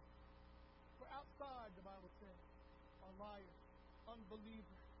believe. For outside, the Bible says, are liars,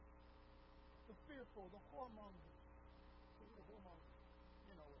 unbelievers, the fearful, the whoremongers. So the whoremongers,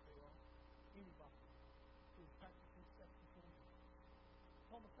 you know what they are. Anybody who is practicing sex before you.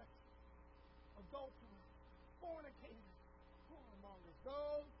 Homosexuals, adulterers, fornicators, whoremongers.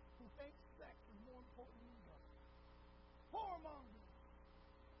 Those who think sex is more important than God. Whoremongers.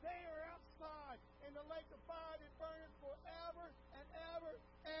 They are outside in the lake of fire that burns forever and ever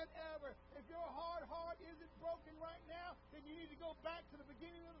and ever. If your hard heart isn't broken right now, then you need to go back to the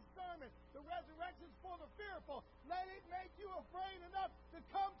beginning of the sermon. The resurrection is for the fearful. Let it make you afraid enough to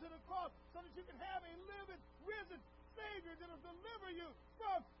come to the cross so that you can have a living, risen Savior that will deliver you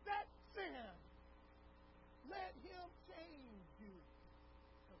from that sin. Let Him change you.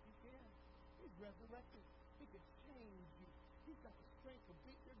 Because He can. He's resurrected. He can change you. He's got the strength to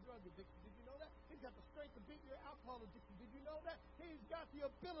beat your drug addiction. Did you know that? He's got the strength to beat your alcohol addiction. Did you know that? He's got the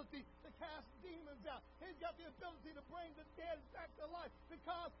ability to cast demons out. He's got the ability to bring the dead back to life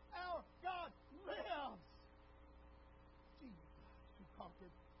because our God lives. Jesus who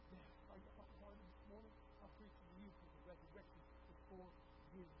conquered death. Are you hard-hearted this morning? I'm preaching to you because the resurrection is for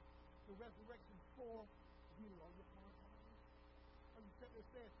you. The resurrection is for you. Are you hard-hearted? Are you sitting there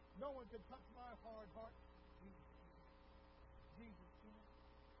saying, no one can touch my hard heart?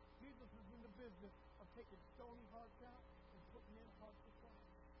 Jesus is in the business of taking stony hearts out and putting in hearts of flesh.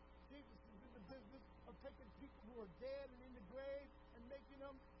 Jesus is in the business of taking people who are dead and in the grave and making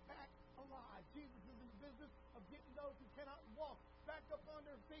them back alive. Jesus is in the business of getting those who cannot walk back up on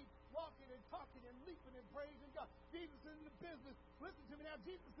their feet, walking and talking and leaping and praising God. Jesus is in the business, listen to me now,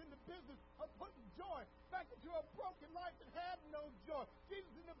 Jesus is in the business of putting joy back into a broken life that had no joy. Jesus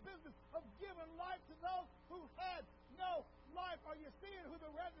is in the business of giving life to those who had no life. Are you seeing who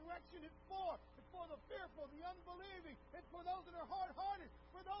the resurrection is for? It's for the fearful, the unbelieving. It's for those that are hard-hearted,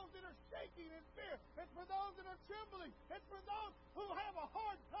 for those that are shaking in fear. It's for those that are trembling. It's for those who have a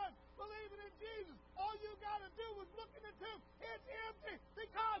hard time believing in Jesus. All you got to do is look in the tomb. It's empty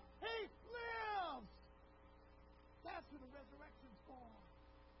because He lives. That's who the resurrection's for.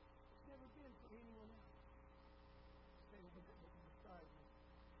 It's never been for anyone else. Stay over beside me.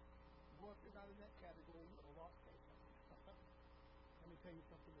 Boy, if you're not in that category, you're a lost case. Let me tell you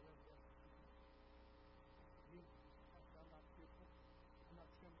something the resurrection. Jesus, I'm not fearful. I'm not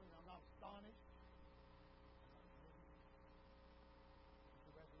trembling. I'm not astonished.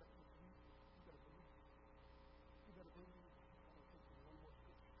 The resurrection of Jesus. You got to believe it. You got to believe it. I'm going to take you one more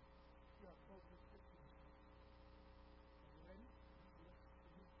scripture. You got to close this scripture. Are you ready?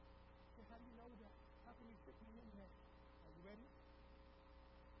 So how do you know that? How can you fit me in there? Are you ready?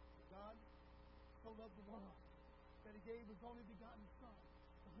 God so loved the world that He gave His only begotten Son,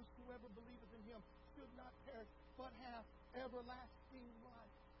 that whosoever believeth in Him should not perish, but have everlasting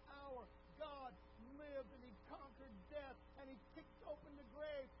life. Our God lived and He conquered death and He kicked open the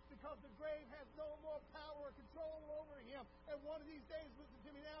grave because the grave has no more power or control over Him. And one of these days, listen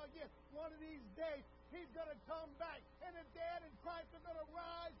to me now again, one of these days He's going to come back and the dead in Christ are going to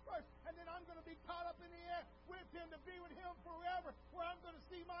rise first, and then I'm going to be caught up in the air with Him to be with Him forever, where I'm going to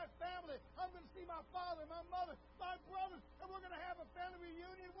see my family. I'm going to see my father, my mother, my brothers, and we're going to have a family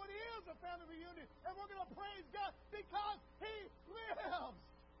reunion. What is a family reunion? And we're going to praise God because He lives.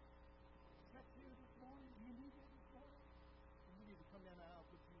 Is that you this morning? Do you need that this morning? You need to come down the aisle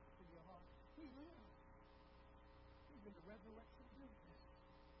with Jesus in your heart. He lives. He's in the resurrection business.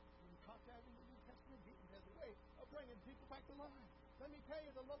 When you caught that in the New Testament, Jesus has a way of bringing people back to life. Let me tell you,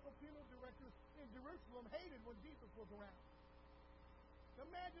 the local funeral directors in Jerusalem hated when Jesus was around.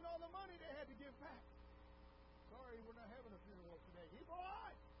 Imagine all the money they had to give back. Sorry, we're not having a funeral today. He's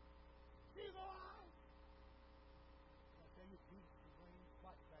alive. He's alive. I tell you, Jesus can bring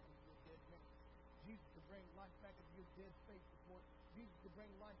life back into your dead marriage. Jesus can bring life back into your dead faith this morning. Jesus can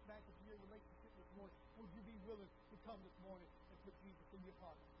bring life back into your relationship this morning. Would you be willing to come this morning and put Jesus in your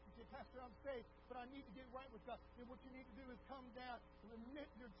heart? You say, Pastor, I'm saved, but I need to get right with God. Then what you need to do is come down and admit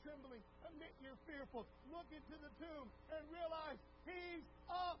you're trembling, admit you're fearful. Look into the tomb and realize He's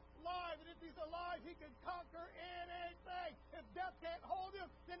alive. And if He's alive, He can conquer anything. If death can't hold Him,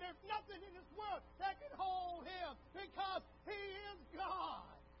 then there's nothing in this world that can hold Him because He is God.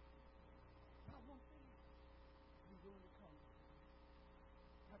 Not one thing. Be willing to come.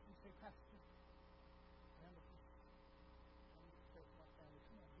 Have you say, Pastor, I'm a Christian. I'm going to pray for my family.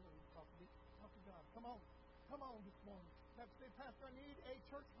 Come on, you know, you talk to me. Talk to God. Come on. Come on this morning. Have to say, Pastor, I need a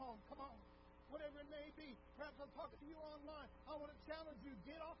church home. Come on. Whatever it may be. Perhaps I'm talking to you online. I want to challenge you.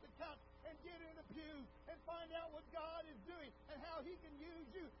 Get off the couch and get in the pew and find out what God is doing and how He can use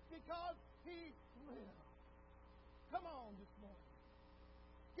you because He lives. Come on this morning.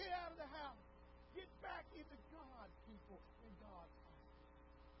 Get out of the house. Get back into God's people and God's house.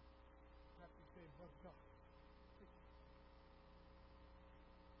 Have to say, but God.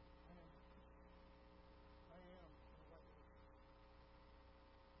 I am in the right way.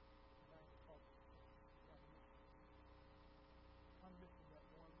 I am called. I'm missing that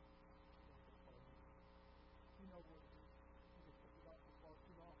one. You know what it is. You just put it off for far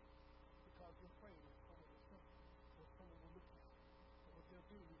too long because you're afraid of someone will think or someone will look at you. So what they'll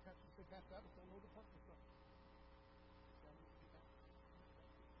do, you have to say, Pastor, I just don't know the purpose of it.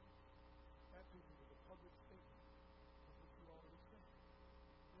 Baptism is a public statement of what you already said.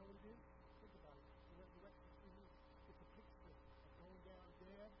 You know what it is? Think about it. The resurrection to you, it's a picture of going down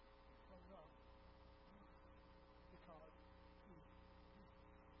dead and coming up because He is.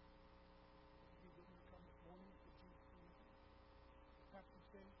 Would you be willing to come this morning to Jesus in your heart? Perhaps you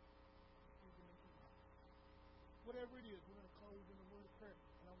say, receive Him into your heart. Whatever it is, we're going to close in the word of prayer.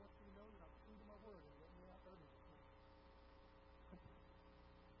 And I want you to know that I'm true to my word and let me out early this morning.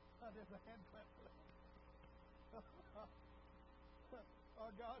 There's a hand clap for that.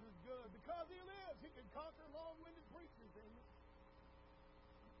 Our God is good. Because He lives, He can conquer long-winded preachers. Amen.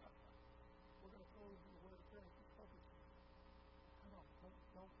 We're going to close in the word of prayer. Come on.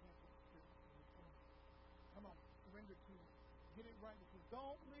 Don't cancel the Spirit. Come on. Surrender to Him. Get it right with you.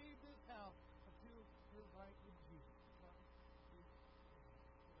 Don't leave this house until you're it right with Jesus. Come to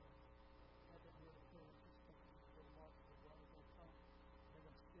have that word of prayer with respect to Brother Mark and Brother Brothers going to come. They're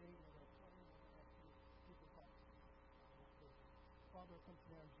going to sing, they're going to pray, and they're going to ask you to keep your heart. Father, I come to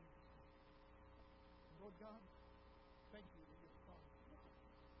now in Jesus' name. Lord God, thank you that your Son.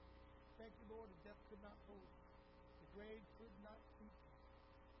 Thank you, Lord, that death could not hold you. The grave could not keep you.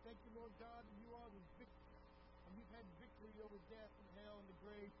 Thank you, Lord God, that you are the victor. And you've had victory over death and hell and the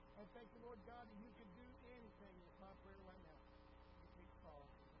grave. And thank you, Lord God, that you can do anything. It's my prayer right now. You take sorrow.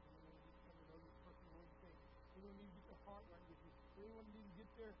 Anyone needs to come to know your personal Lord and Savior. Anyone needs to get their heart right with you. Anyone needs to get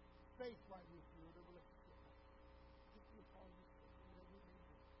their faith right with you or their relationship right. Just be a part of this thing. Whatever it may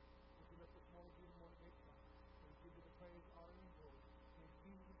be. If you let this morning be the morning they come. And we give you the praise, honor, and glory. In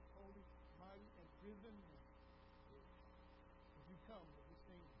Jesus' holy, mighty, and risen name. As you come, as we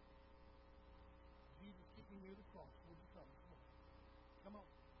sing. Jesus keeping near the cross. Would you come? Come on.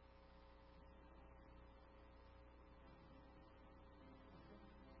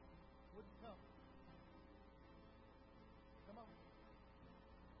 Would you come? Come on.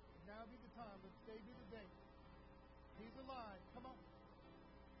 Now be the time. Let's say be the day. He's alive. Come on.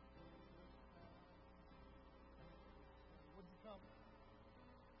 Would you come?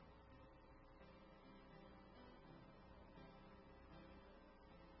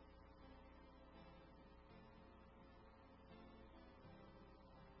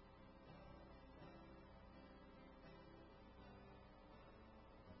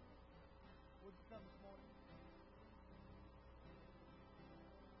 Would you come this morning?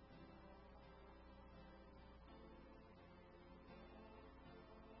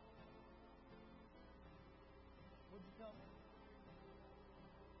 Would you come?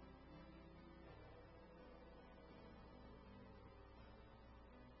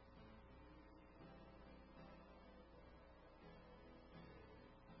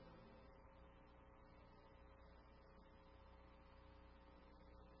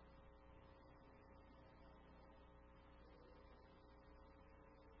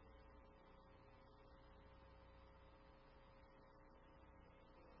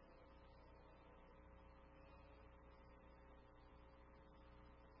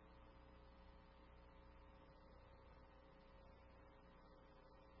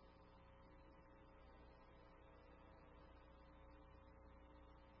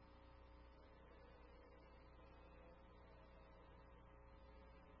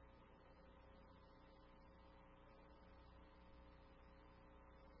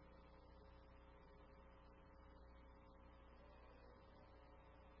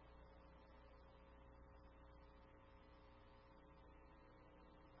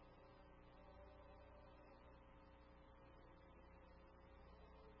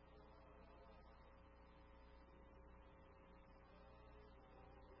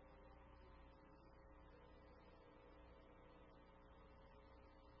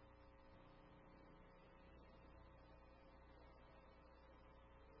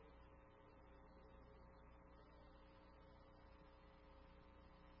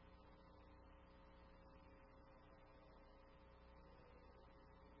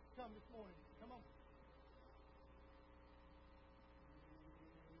 Come this morning. Come on.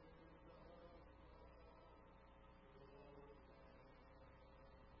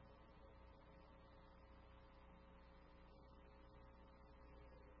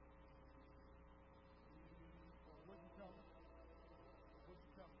 Would you come? Would you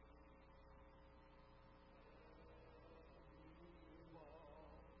come?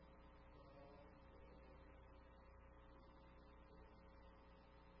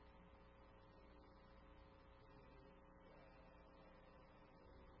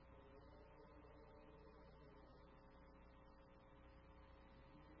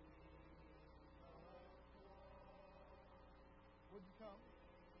 Would you come?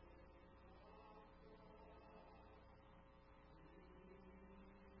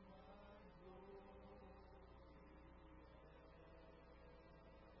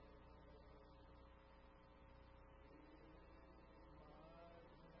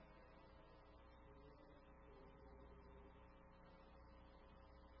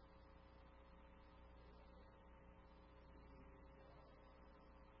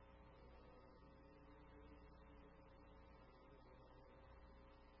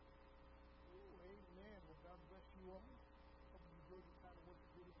 Amen. Well, God bless you all. Hope you enjoyed the kind of work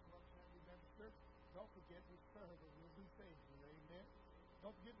you do this Robertson Avenue Baptist Church. Don't forget we serve and we'll be saved. Amen.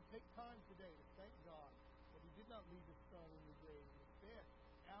 Don't forget to take time today to thank God that He did not leave His Son in the grave. Instead,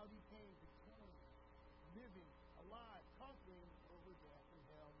 out He came victorious, living, alive, conquering over death and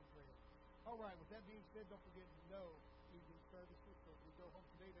hell and the grave. All right, with that being said, don't forget no evening services. So if we go home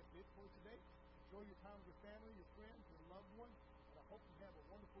today, that's it for today. enjoy your time with your family, your friends, your loved ones. And I hope you have a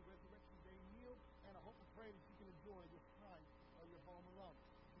wonderful Resurrection Day meal. And I hope and pray that you can enjoy this time of your home alone.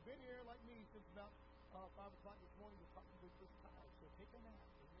 If you've been here like me since about 5 o'clock this morning, you're probably just tired. So take a nap.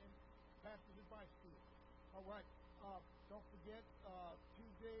 Amen. Pastor's advice to you. All right. Don't forget,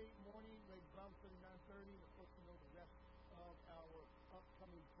 Tuesday morning, ladies and gentlemen, 9:30. And of course, you know the rest of our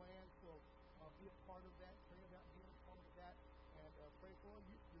upcoming plans. So be a part of that. Pray about being a part of that. And pray for our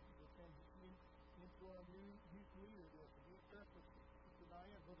youth group. We're transitioning into our new youth leader. To be a therapist, Sister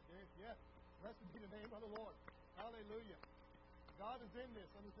Diane, Brother Darius. Yes. Blessed be the name of the Lord. Hallelujah. God is in this.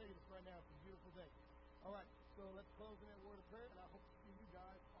 Let me tell you this right now. It's a beautiful day. All right. So let's close in that word of prayer. And I hope to see you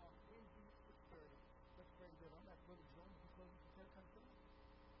guys on Wednesday at 6:30. Let's pray together. I'm asking Brother Jordan to close with prayer. Come to me.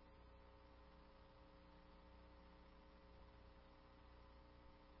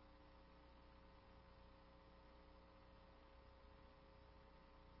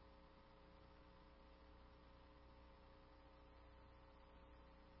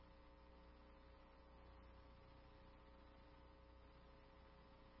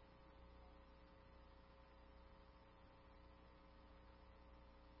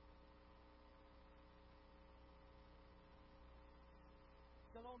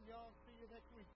 Shalom, y'all. See you next week.